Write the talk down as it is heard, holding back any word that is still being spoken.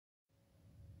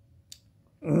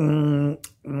Mm,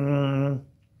 mm,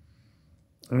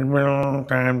 it's been a long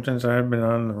time since I've been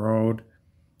on the road.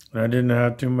 I didn't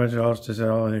have too much else to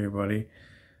tell anybody.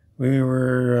 We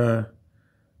were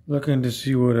looking to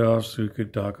see what else we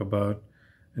could talk about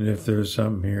and if there's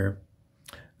something here.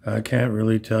 I can't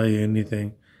really tell you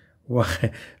anything.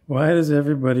 Why? Why does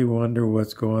everybody wonder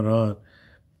what's going on?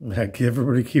 Like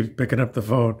everybody keeps picking up the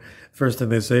phone. First thing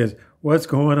they say is, "What's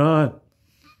going on?"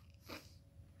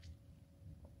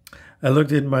 I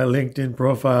looked at my LinkedIn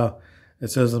profile. It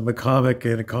says I'm a comic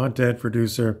and a content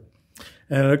producer.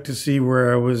 And I looked to see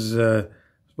where I was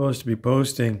supposed to be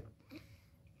posting.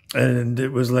 And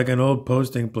it was like an old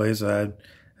posting place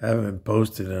haven't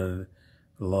posted in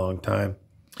a long time.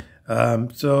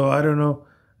 So I don't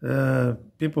know.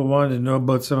 People wanted to know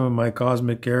about some of my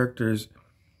cosmic characters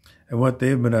and what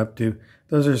they've been up to.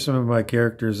 Those are some of my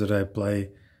characters that I play.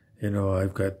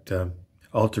 I've got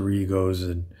alter egos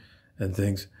and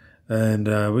things.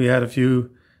 And we had a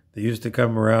few that used to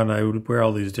come around. I would wear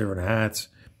all these different hats,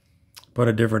 put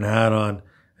a different hat on,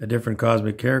 a different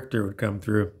cosmic character would come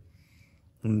through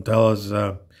and tell us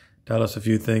a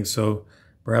few things. So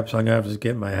perhaps I'm gonna have to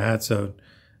get my hats out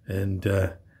and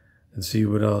see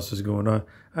what else is going on.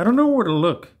 I don't know where to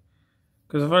look,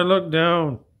 because if I look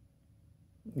down,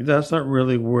 that's not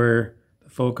really where the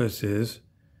focus is.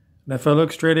 And if I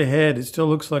look straight ahead, it still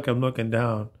looks like I'm looking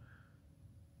down.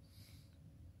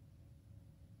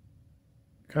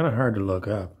 Kind of hard to look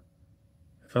up.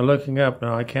 If I'm looking up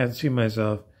now, I can't see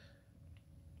myself.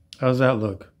 How's that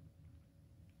look?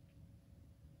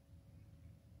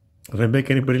 Did I make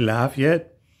anybody laugh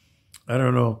yet? I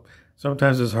don't know.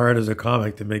 Sometimes it's hard as a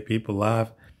comic to make people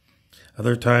laugh.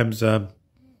 Other times,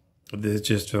 it's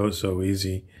just so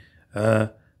easy.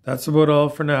 That's about all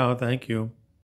for now. Thank you.